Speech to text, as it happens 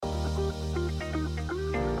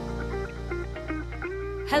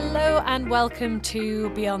Hello and welcome to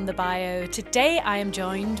Beyond the Bio. Today I am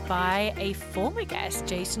joined by a former guest,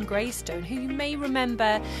 Jason Graystone, who you may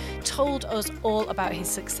remember told us all about his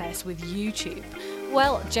success with YouTube.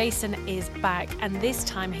 Well, Jason is back, and this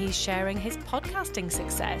time he's sharing his podcasting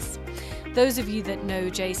success. Those of you that know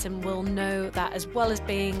Jason will know that as well as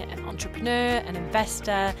being an entrepreneur, an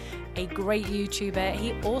investor, a great YouTuber,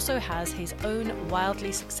 he also has his own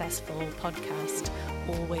wildly successful podcast,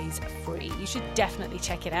 Always Free. You should definitely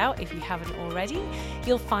check it out if you haven't already.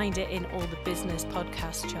 You'll find it in all the business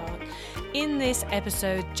podcast chart. In this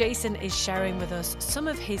episode, Jason is sharing with us some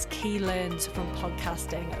of his key learns from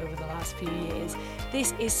podcasting over the last few years.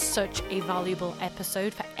 This is such a valuable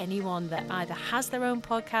episode for anyone that either has their own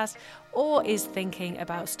podcast or is thinking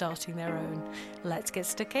about starting their own. Let's get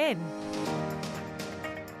stuck in.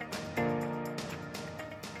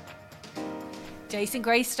 Jason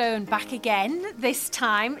Graystone back again, this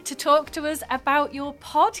time to talk to us about your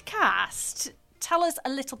podcast. Tell us a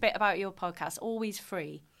little bit about your podcast, Always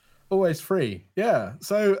Free. Always Free, yeah.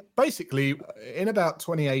 So basically, in about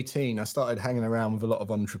 2018, I started hanging around with a lot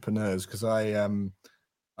of entrepreneurs because I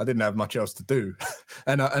didn't have much else to do,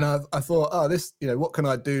 and I thought, what can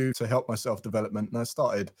I do to help my self development? And I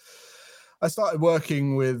started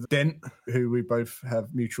working with Dent, who we both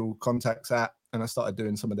have mutual contacts at. And I started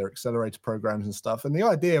doing some of their accelerator programs and stuff. And the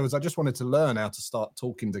idea was I just wanted to learn how to start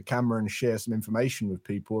talking to camera and share some information with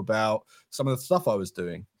people about some of the stuff I was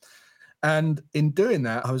doing. And in doing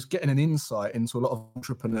that, I was getting an insight into a lot of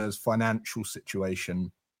entrepreneurs' financial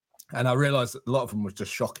situation. And I realized that a lot of them was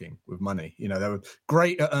just shocking with money. You know, they were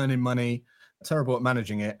great at earning money, terrible at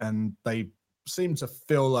managing it. And they seemed to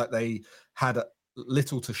feel like they had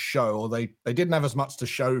little to show, or they didn't have as much to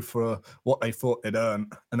show for what they thought they'd earn,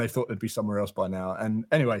 and they thought they'd be somewhere else by now. And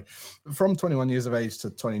anyway, from 21 years of age to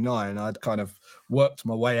 29, I'd kind of worked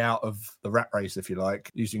my way out of the rat race, if you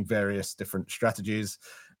like, using various different strategies.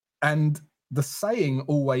 And the saying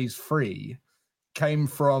 "always free" came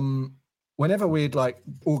from whenever we'd like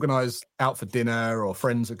organize out for dinner, or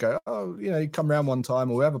friends would go, "Oh, you come around one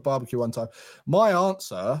time, or we have a barbecue one time." My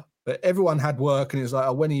answer, but everyone had work, and it was like,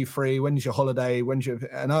 "Oh, when are you free? When's your holiday?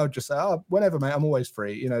 And I would just say, "Oh, whenever, mate. I'm always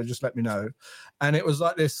free. Just let me know." And it was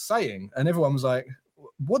like this saying, and everyone was like,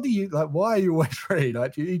 "What do you like? Why are you always free?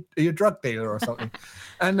 Like, are you a drug dealer or something?"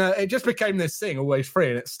 And it just became this thing, always free,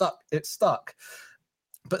 and it stuck.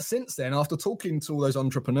 But since then, after talking to all those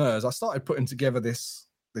entrepreneurs, I started putting together this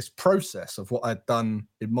process of what I'd done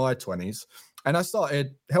in my 20s, and I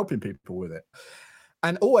started helping people with it.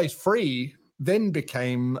 And Always Free then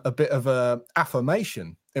became a bit of a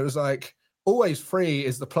affirmation. It was like, always free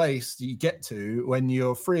is the place that you get to when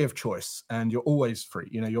you're free of choice, and you're always free.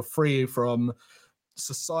 You're free from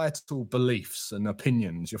societal beliefs and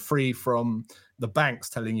opinions. You're free from the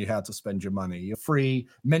banks telling you how to spend your money. You're free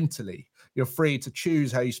mentally. You're free to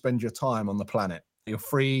choose how you spend your time on the planet. You're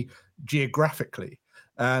free geographically.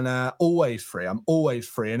 And always free. I'm always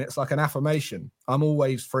free. And it's like an affirmation. I'm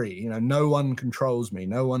always free. No one controls me.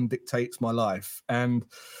 No one dictates my life. And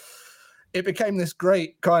it became this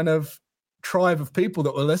great kind of tribe of people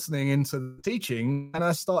that were listening into the teaching. And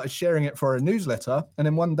I started sharing it for a newsletter. And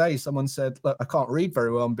then one day someone said, "Look, I can't read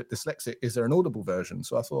very well. I'm a bit dyslexic. Is there an audible version?"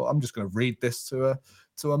 So I thought, I'm just going to read this to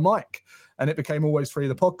a mic. And it became Always Free,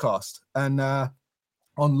 the podcast. And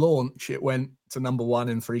on launch, it went to number 1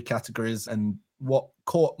 in 3 categories. And what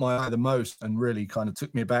caught my eye the most and really kind of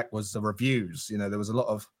took me back was the reviews. There was a lot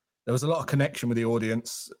of connection with the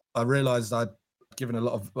audience. I realized I'd given a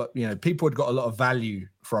lot of, people had got a lot of value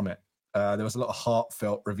from it. There was a lot of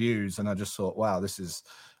heartfelt reviews, and I just thought, wow, this is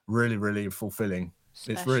really, really fulfilling.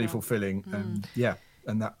 Special. It's really fulfilling.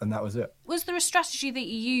 And that was it. Was there a strategy that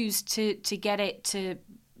you used to get it to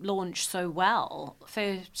launch so well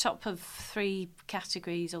for top of 3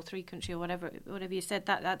 categories or 3 country or whatever you said?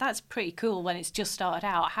 That's pretty cool when it's just started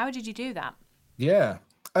out. How did you do that? Yeah.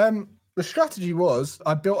 The strategy was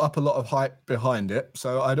I built up a lot of hype behind it.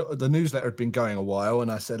 So the newsletter had been going a while,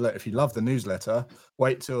 and I said, look, if you love the newsletter,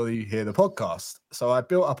 wait till you hear the podcast. So I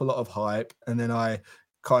built up a lot of hype, and then I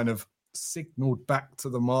kind of signaled back to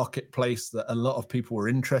the marketplace that a lot of people were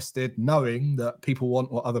interested, knowing that people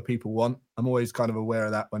want what other people want. I'm always kind of aware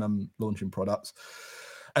of that when I'm launching products.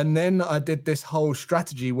 And then I did this whole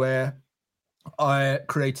strategy where I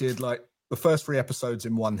created like the first 3 episodes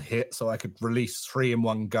in one hit, so I could release 3 in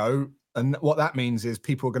one go. And what that means is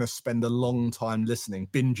people are going to spend a long time listening,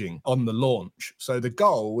 binging on the launch. So the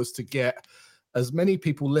goal was to get as many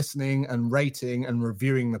people listening and rating and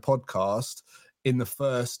reviewing the podcast in the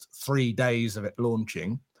first 3 days of it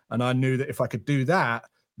launching. And I knew that if I could do that,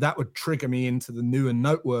 that would trigger me into the new and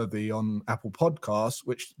noteworthy on Apple Podcasts,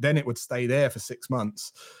 which then it would stay there for 6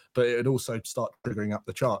 months, but it would also start triggering up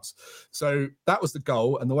the charts. So that was the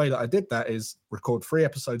goal. And the way that I did that is record 3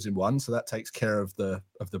 episodes in one. So that takes care of the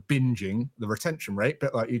binging, the retention rate, a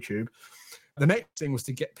bit like YouTube. The next thing was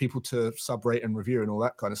to get people to sub-rate and review and all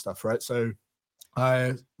that kind of stuff, right? So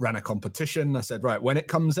I ran a competition. I said, right, when it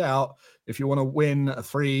comes out, if you want to win a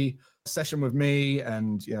free session with me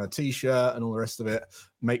and, you know, a t-shirt and all the rest of it,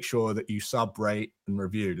 make sure that you sub-rate and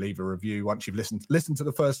review. Leave a review once you've listened to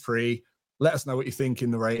the first 3. Let us know what you think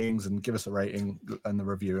in the ratings and give us a rating and the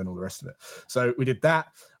review and all the rest of it. So we did that.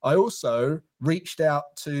 I also reached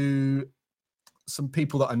out to some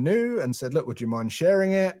people that I knew and said, look, would you mind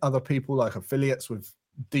sharing it? Other people, like affiliates with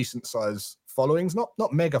decent size followings,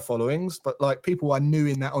 not mega followings, but like people I knew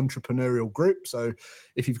in that entrepreneurial group. So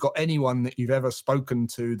if you've got anyone that you've ever spoken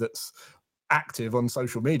to that's active on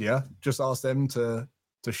social media, just ask them to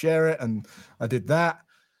share it. And I did that.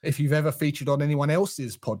 If you've ever featured on anyone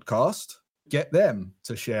else's podcast, get them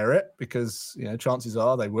to share it, because, you know, chances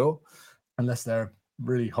are they will, unless they're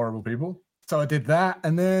really horrible people. So I did that.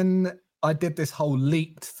 And then I did this whole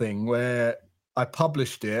leaked thing where I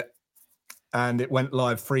published it and it went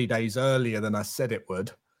live 3 days earlier than I said it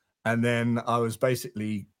would. And then I was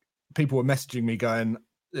basically, people were messaging me going,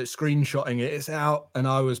 screenshotting it, it's out. And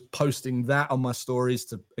I was posting that on my stories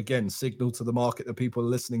to, again, signal to the market that people are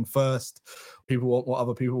listening first. People want what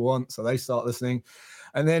other people want, so they start listening.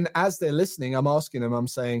 And then as they're listening, I'm asking them, I'm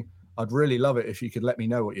saying, I'd really love it if you could let me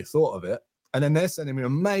know what you thought of it. And then they're sending me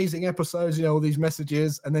amazing episodes, you know, all these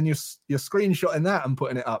messages, and then you're screenshotting that and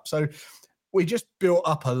putting it up. So we just built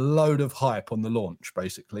up a load of hype on the launch,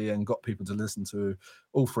 basically, and got people to listen to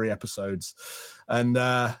all 3 episodes. And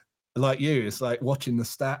like you, it's like watching the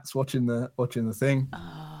stats, watching the thing. Oh,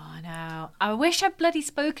 I know. I wish I'd bloody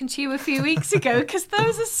spoken to you a few weeks ago, because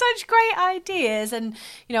those are such great ideas. And,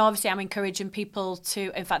 you know, obviously I'm encouraging people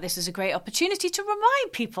to, in fact, this is a great opportunity to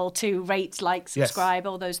remind people to rate, like, subscribe,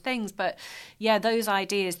 all those things. But yeah, those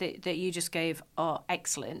ideas that you just gave are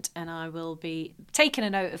excellent. And I will be taking a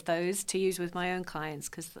note of those to use with my own clients,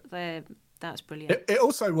 because that's brilliant. It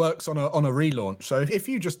also works on a relaunch. So if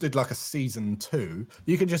you just did like a season 2,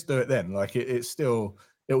 you can just do it then. Like it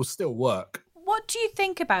will still work. What do you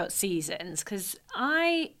think about seasons? Because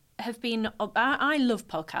I love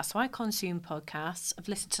podcasts, so I consume podcasts. I've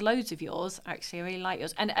listened to loads of yours. Actually, I really like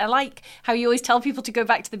yours. And I like how you always tell people to go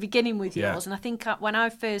back to the beginning with yours. And I think when I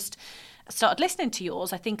first started listening to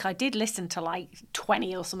yours, I think I did listen to like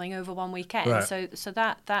 20 or something over one weekend. Right. So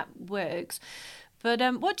that works. But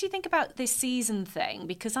what do you think about this season thing?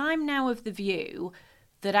 Because I'm now of the view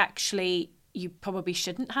that actually you probably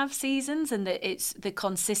shouldn't have seasons, and that it's the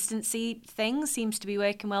consistency thing seems to be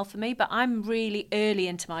working well for me. But I'm really early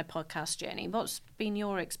into my podcast journey. What's been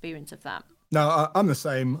your experience of that? No, I'm the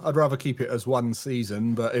same. I'd rather keep it as one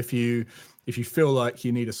season. But if you feel like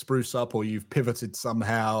you need a spruce up, or you've pivoted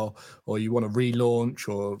somehow, or you want to relaunch,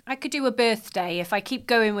 or I could do a birthday if I keep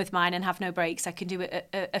going with mine and have no breaks. I can do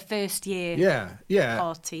a first year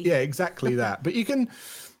party. Yeah, exactly that. But you can.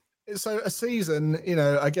 So a season, you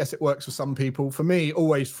know, I guess it works for some people. For me,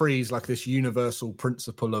 always free is like this universal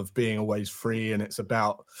principle of being always free, and it's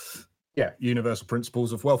about universal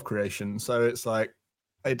principles of wealth creation. So it's like,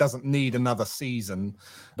 it doesn't need another season.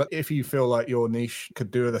 But if you feel like your niche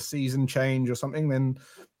could do with a season change or something, then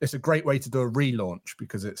it's a great way to do a relaunch,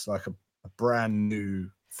 because it's like a brand new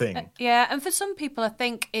thing. And for some people, I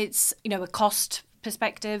think it's, you know, a cost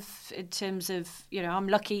perspective in terms of, you know, I'm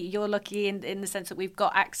lucky, you're lucky in the sense that we've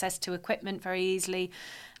got access to equipment very easily.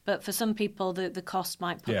 But for some people, the cost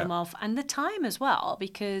might put them off, and the time as well,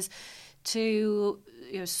 because to,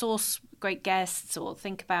 you know, source great guests or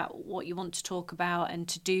think about what you want to talk about and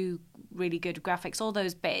to do really good graphics, all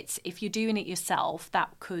those bits, if you're doing it yourself,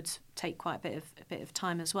 that could take quite a bit of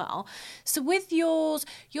time as well. So with yours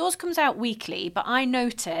comes out weekly, but I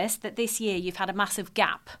noticed that this year you've had a massive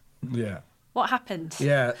gap. Yeah. What happened?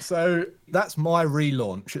 Yeah, so that's my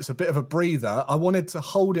relaunch. It's a bit of a breather. I wanted to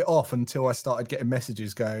hold it off until I started getting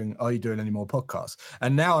messages going, are you doing any more podcasts?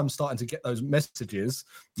 And now I'm starting to get those messages.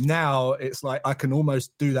 Now it's like I can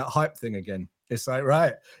almost do that hype thing again. It's like,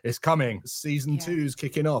 right, it's coming. Season 2 is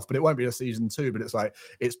kicking off, but it won't be a season 2, but it's like,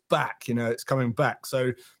 it's back, you know, it's coming back.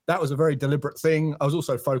 So that was a very deliberate thing. I was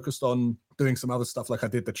also focused on doing some other stuff. Like I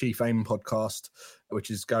did the Chief Aim podcast,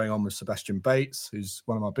 which is going on with Sebastian Bates, who's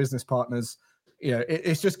one of my business partners. You know,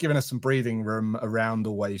 it's just given us some breathing room around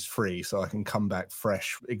Always Free, so I can come back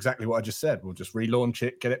fresh. Exactly what I just said. We'll just relaunch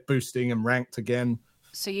it, get it boosting and ranked again.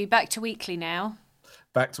 So you're back to weekly now?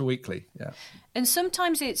 back to weekly. Yeah. And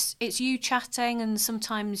sometimes it's you chatting and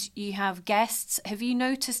sometimes you have guests. Have you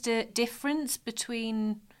noticed a difference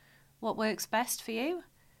between what works best for you?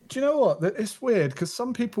 Do you know what? It's weird because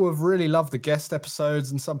some people have really loved the guest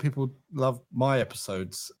episodes and some people love my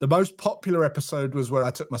episodes. The most popular episode was where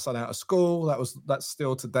I took my son out of school. That's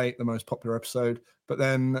still to date the most popular episode. But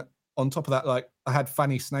then on top of that, like I had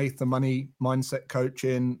Fanny Snaith, the money mindset coach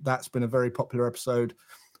in. That's been a very popular episode.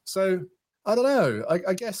 So I don't know.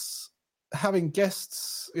 I guess having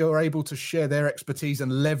guests, you're able to share their expertise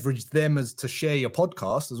and leverage them as to share your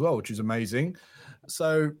podcast as well, which is amazing.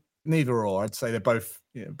 So neither or. I'd say they're both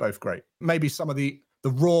great. Maybe some of the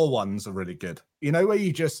raw ones are really good. Where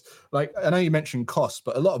you just like, I know you mentioned costs,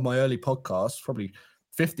 but a lot of my early podcasts, probably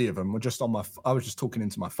 50 of them were just I was just talking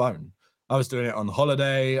into my phone. I was doing it on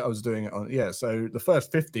holiday. I was doing it on, so the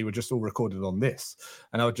first 50 were just all recorded on this.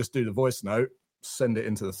 And I would just do the voice note, send it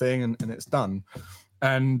into the thing and it's done.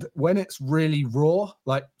 And when it's really raw,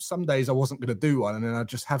 like some days I wasn't going to do one and then I'd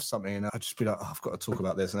just have something and I'd just be like, oh, I've got to talk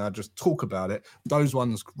about this. And I'd just talk about it. Those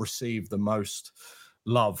ones receive the most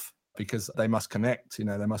love because they must connect,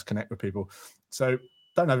 they must connect with people. So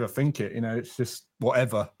don't overthink it, it's just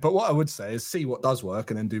whatever. But what I would say is see what does work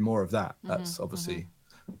and then do more of that. That's obviously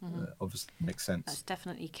makes sense. That's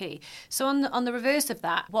definitely key. So on the reverse of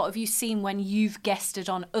that, what have you seen when you've guested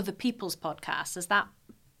on other people's podcasts? Has that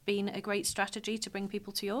been a great strategy to bring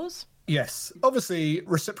people to yours? Yes, obviously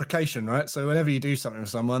reciprocation, right? So whenever you do something with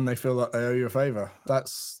someone, they feel like they owe you a favor.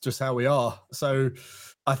 That's just how we are. So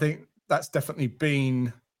I think that's definitely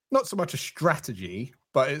been not so much a strategy,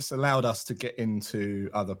 but it's allowed us to get into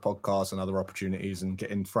other podcasts and other opportunities and get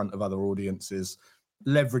in front of other audiences.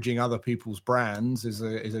 Leveraging other people's brands is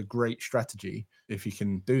a great strategy if you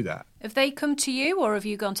can do that. Have they come to you or have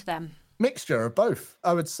you gone to them? Mixture of both.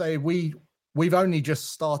 I would say we've only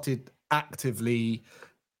just started actively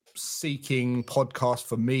seeking podcasts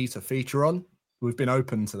for me to feature on. We've been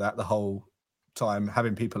open to that the whole time,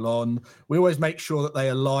 having people on. We always make sure that they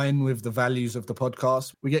align with the values of the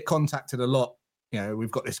podcast. We get contacted a lot.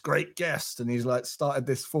 We've got this great guest and he's like started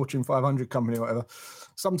this Fortune 500 company or whatever.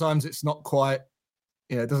 Sometimes it's not quite,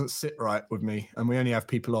 it doesn't sit right with me. And we only have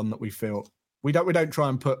people on that we feel we don't try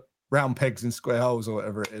and put round pegs in square holes or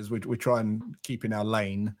whatever it is. We try and keep in our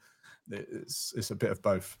lane. It's a bit of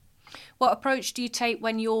both. What approach do you take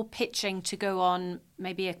when you're pitching to go on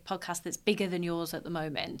maybe a podcast that's bigger than yours at the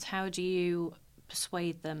moment? How do you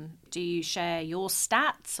persuade them? Do you share your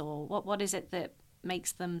stats or what is it that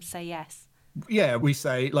makes them say yes? Yeah, we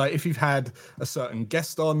say, like, if you've had a certain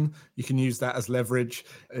guest on, you can use that as leverage.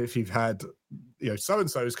 If you've had,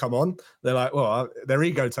 so-and-so's come on, they're like, well, their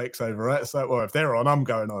ego takes over, right? It's like, well, if they're on, I'm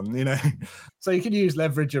going on, So you can use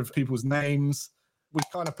leverage of people's names. We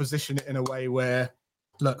kind of position it in a way where,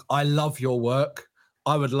 look, I love your work.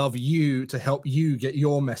 I would love you to help you get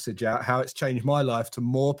your message out, how it's changed my life to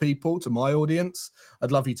more people, to my audience.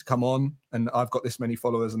 I'd love you to come on and I've got this many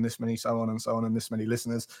followers and this many so on and this many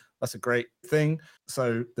listeners. That's a great thing.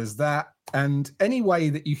 So there's that. And any way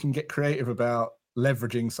that you can get creative about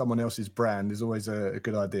leveraging someone else's brand is always a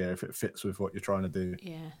good idea if it fits with what you're trying to do.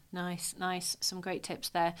 Yeah, nice. Some great tips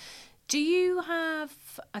there. Do you have,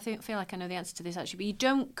 I feel like I know the answer to this actually, but you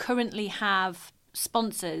don't currently have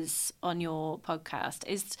sponsors on your podcast.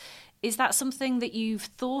 Is that something that you've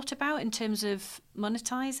thought about in terms of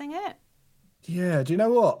monetizing it? Yeah, do you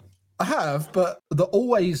know what? I have, but the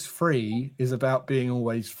always free is about being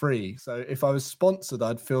always free. So if I was sponsored,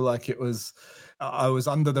 I'd feel like I was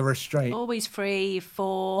under the restraint. Always free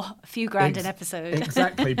for a few grand an episode.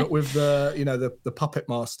 Exactly, but with the puppet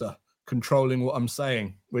master controlling what I'm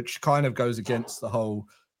saying, which kind of goes against the whole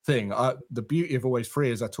thing. The beauty of always free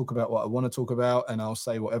is I talk about what I want to talk about and I'll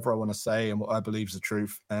say whatever I want to say and what I believe is the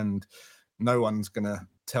truth, and no one's going to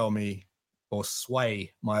tell me or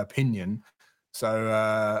sway my opinion. So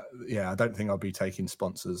I don't think I'll be taking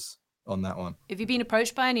sponsors on that one. Have you been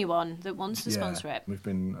approached by anyone that wants to sponsor it? We've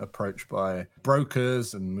been approached by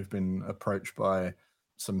brokers and we've been approached by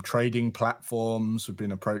some trading platforms. We've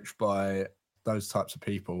been approached by those types of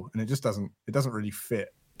people, and it doesn't really fit.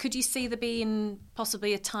 Could you see there being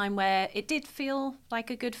possibly a time where it did feel like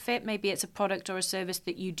a good fit? Maybe it's a product or a service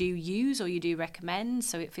that you do use or you do recommend,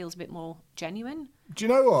 so it feels a bit more genuine? Do you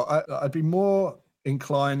know what? I'd be more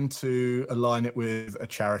inclined to align it with a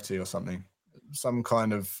charity or something. Some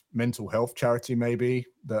kind of mental health charity maybe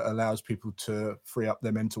that allows people to free up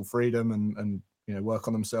their mental freedom and work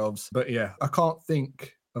on themselves. But yeah, I can't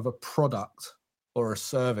think of a product or a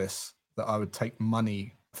service that I would take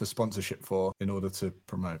money for sponsorship for in order to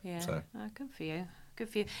promote. Yeah, so. Good for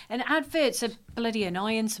you. And adverts are bloody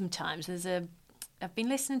annoying sometimes. There's I've been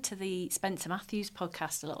listening to the Spencer Matthews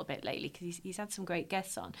podcast a little bit lately because he's had some great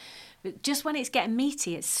guests on. But just when it's getting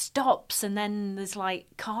meaty, it stops, and then there's like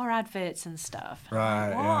car adverts and stuff. Right.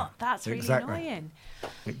 What? Yeah. That's really annoying.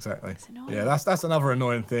 Exactly. That's annoying. Yeah, that's another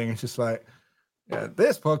annoying thing. It's just like, yeah,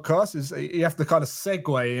 this podcast is, you have to kind of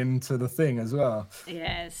segue into the thing as well.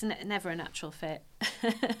 Yeah, it's never a natural fit.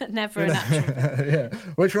 Never a natural fit. Yeah.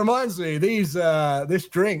 Which reminds me, this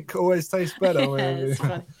drink always tastes better. It's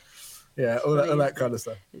funny. Yeah, all that kind of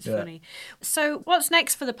stuff. It's funny. So what's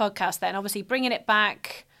next for the podcast then? Obviously bringing it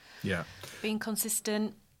back. Yeah. Being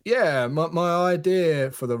consistent. Yeah, my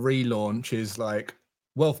idea for the relaunch is like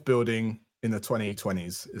wealth building in the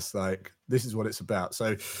 2020s. It's like, this is what it's about.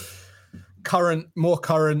 So more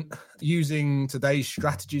current, using today's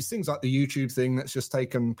strategies, things like the YouTube thing that's just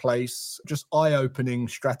taken place, just eye-opening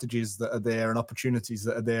strategies that are there and opportunities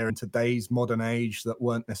that are there in today's modern age that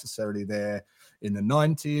weren't necessarily there in the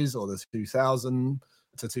 90s or the 2000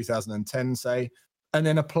 to 2010, say, and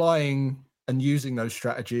then applying and using those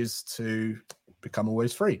strategies to become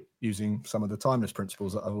always free, using some of the timeless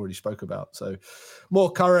principles that I've already spoke about. So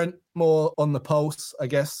more current, more on the pulse, I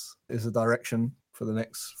guess, is the direction for the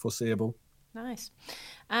next foreseeable. Nice.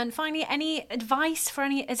 And finally, any advice for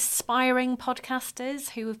any aspiring podcasters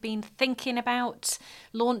who have been thinking about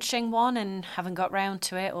launching one and haven't got round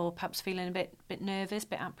to it, or perhaps feeling a bit nervous, a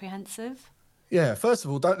bit apprehensive? Yeah, first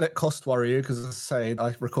of all, don't let cost worry you, because as I say,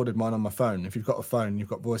 I recorded mine on my phone. If you've got a phone, you've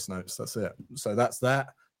got voice notes. That's it. So that's that.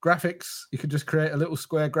 Graphics, you could just create a little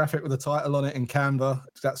square graphic with a title on it in Canva.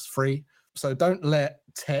 That's free. So don't let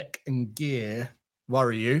tech and gear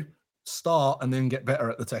worry you. Start and then get better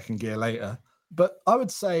at the tech and gear later. But I would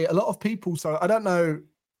say a lot of people, so I don't know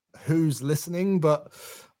who's listening, but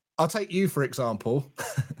I'll take you, for example.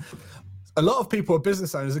 A lot of people are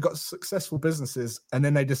business owners, they've got successful businesses, and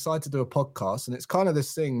then they decide to do a podcast. And it's kind of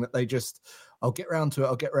this thing that they just, I'll get round to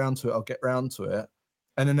it.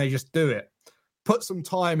 And then they just do it. Put some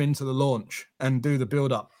time into the launch and do the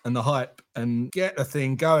build up and the hype and get the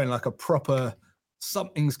thing going like a proper,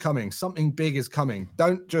 something's coming, something big is coming.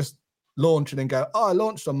 Don't just launch and then go, I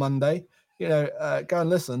launched on Monday. Go and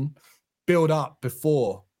listen, build up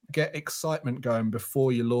before, get excitement going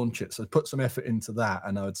before you launch it. So put some effort into that.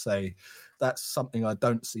 And I would say that's something I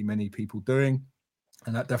don't see many people doing.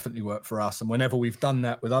 And that definitely worked for us. And whenever we've done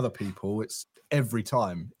that with other people, it's every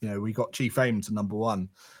time, we got Chief Aim to #1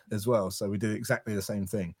 as well. So we did exactly the same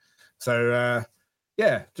thing. So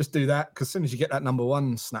just do that. Because as soon as you get that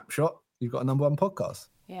 #1 snapshot, you've got a #1 podcast.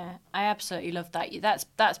 Yeah, I absolutely love that.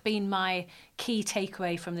 That's been my key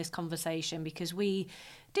takeaway from this conversation, because we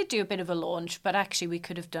did do a bit of a launch, but actually we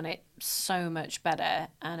could have done it so much better.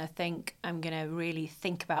 And I think I'm going to really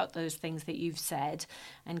think about those things that you've said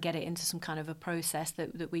and get it into some kind of a process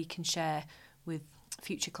that we can share with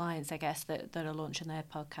future clients, I guess, that are launching their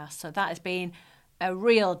podcast. So that has been a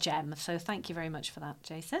real gem. So thank you very much for that,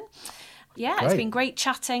 Jason. Yeah, great. It's been great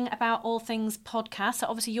chatting about all things podcast. So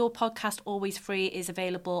obviously your podcast, Always Free, is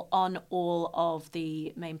available on all of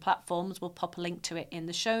the main platforms. We'll pop a link to it in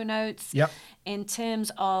the show notes. Yep. In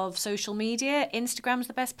terms of social media, Instagram's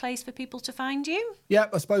the best place for people to find you? Yeah,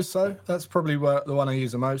 I suppose so. That's probably the one I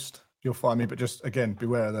use the most. You'll find me, but just, again,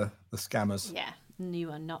 beware of the scammers. Yeah.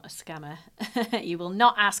 You are not a scammer. You will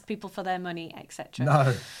not ask people for their money,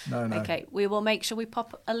 etc. No. Okay, we will make sure we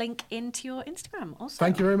pop a link into your Instagram also.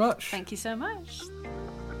 Thank you very much. Thank you so much.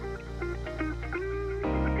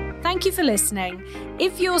 Thank you for listening.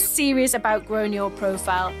 If you're serious about growing your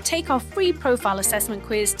profile, take our free profile assessment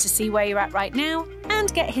quiz to see where you're at right now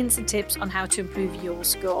and get hints and tips on how to improve your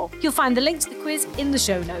score. You'll find the link to the quiz in the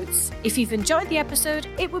show notes. If you've enjoyed the episode,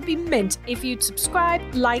 it would be mint if you'd subscribe,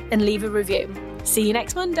 like, and leave a review. See you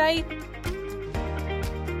next Monday.